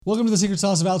Welcome to the Secret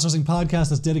Sauce of Outsourcing podcast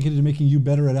that's dedicated to making you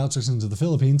better at outsourcing to the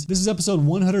Philippines. This is episode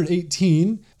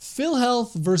 118,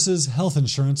 PhilHealth versus health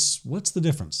insurance. What's the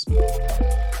difference?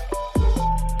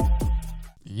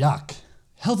 Yuck.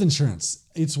 Health insurance.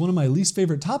 It's one of my least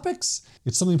favorite topics.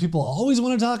 It's something people always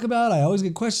want to talk about. I always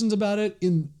get questions about it.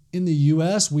 In the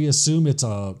US, we assume it's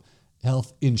a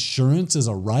health insurance is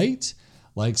a right.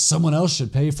 Like someone else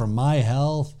should pay for my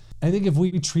health. I think if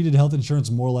we treated health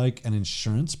insurance more like an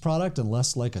insurance product and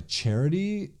less like a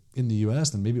charity in the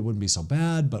US, then maybe it wouldn't be so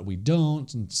bad, but we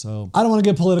don't. And so I don't want to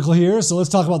get political here, so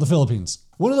let's talk about the Philippines.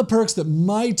 One of the perks that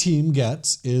my team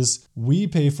gets is we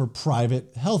pay for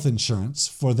private health insurance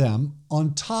for them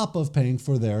on top of paying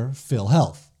for their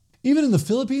PhilHealth. Even in the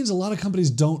Philippines, a lot of companies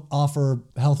don't offer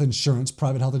health insurance,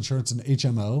 private health insurance and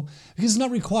HMO because it's not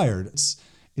required.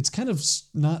 It's kind of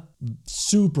not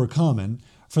super common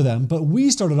for them, but we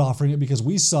started offering it because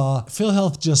we saw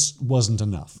PhilHealth just wasn't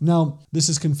enough. Now, this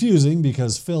is confusing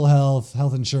because PhilHealth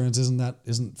health insurance isn't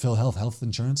PhilHealth health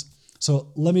insurance.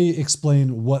 So let me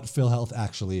explain what PhilHealth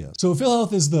actually is. So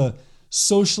PhilHealth is the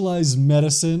socialized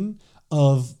medicine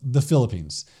of the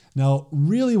Philippines. Now,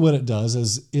 really what it does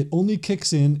is it only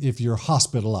kicks in if you're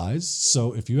hospitalized.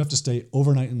 So if you have to stay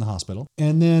overnight in the hospital,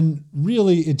 and then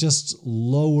really it just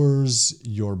lowers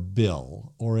your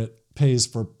bill, or it pays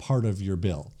for part of your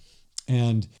bill.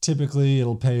 And typically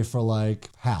it'll pay for like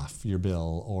half your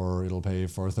bill, or it'll pay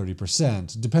for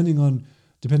 30%, depending on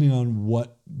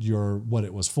what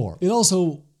it was for. It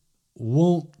also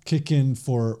won't kick in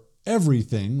for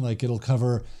everything. Like it'll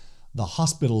cover the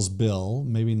hospital's bill,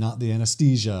 maybe not the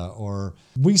anesthesia. Or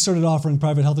we started offering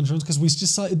private health insurance because we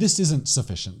just saw this isn't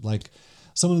sufficient. Like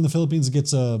someone in the Philippines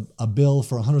gets a bill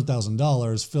for $100,000,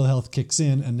 PhilHealth kicks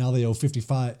in and now they owe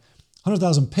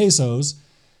 100,000 pesos.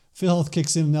 PhilHealth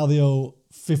kicks in and now they owe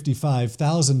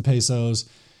 55,000 pesos.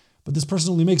 But this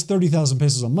person only makes 30,000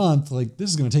 pesos a month. Like this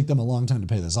is going to take them a long time to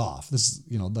pay this off. This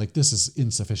is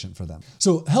insufficient for them.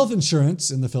 So health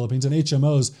insurance in the Philippines and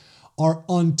HMOs are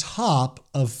on top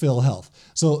of PhilHealth.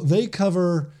 So they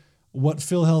cover what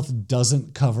PhilHealth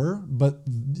doesn't cover, but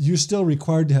you're still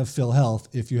required to have PhilHealth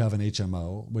if you have an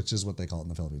HMO, which is what they call it in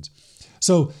the Philippines.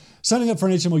 So signing up for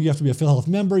an HMO, you have to be a PhilHealth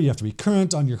member, you have to be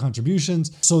current on your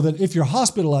contributions, so that if you're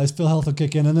hospitalized, PhilHealth will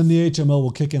kick in, and then the HMO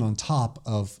will kick in on top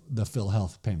of the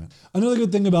PhilHealth payment. Another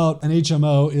good thing about an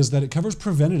HMO is that it covers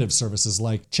preventative services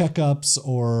like checkups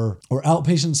or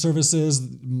outpatient services.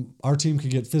 Our team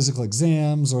could get physical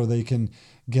exams, or they can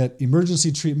get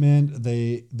emergency treatment.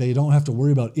 They don't have to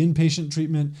worry about inpatient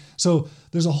treatment. So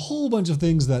there's a whole bunch of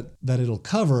things that it'll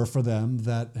cover for them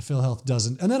that PhilHealth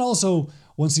doesn't. And then also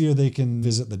once a year they can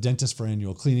visit the dentist for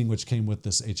annual cleaning, which came with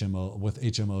this HMO, with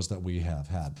HMOs that we have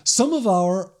had. Some of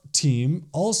our team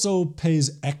also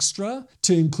pays extra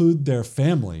to include their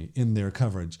family in their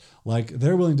coverage. Like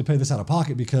they're willing to pay this out of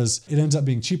pocket because it ends up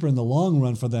being cheaper in the long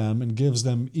run for them and gives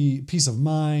them peace of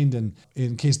mind and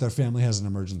in case their family has an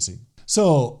emergency.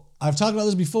 So I've talked about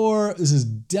this before. This is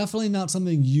definitely not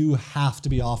something you have to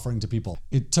be offering to people.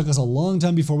 It took us a long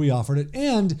time before we offered it,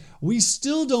 and we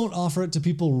still don't offer it to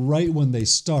people right when they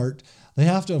start. They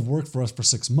have to have worked for us for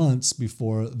 6 months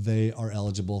before they are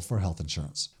eligible for health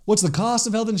insurance. What's the cost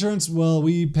of health insurance? Well,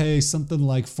 we pay something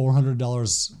like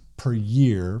 $400 per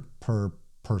year per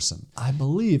person. I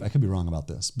believe, I could be wrong about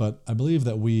this, but I believe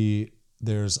that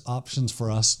there's options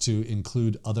for us to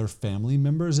include other family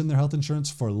members in their health insurance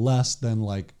for less than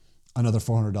like another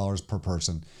 $400 per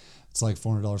person. It's like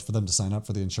 $400 for them to sign up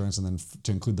for the insurance, and then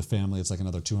to include the family, it's like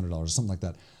another $200 or something like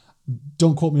that.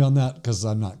 Don't quote me on that because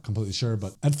I'm not completely sure,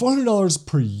 but at $400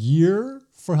 per year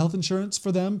for health insurance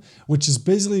for them, which is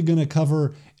basically going to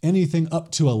cover anything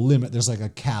up to a limit. There's like a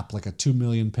cap, like a 2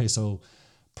 million peso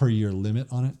per year limit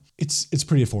on it. It's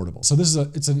pretty affordable. So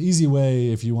it's an easy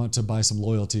way if you want to buy some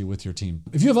loyalty with your team.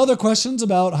 If you have other questions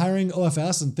about hiring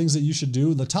OFS and things that you should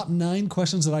do, the top 9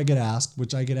 questions that I get asked,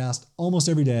 which I get asked almost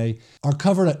every day, are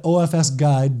covered at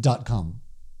ofsguide.com.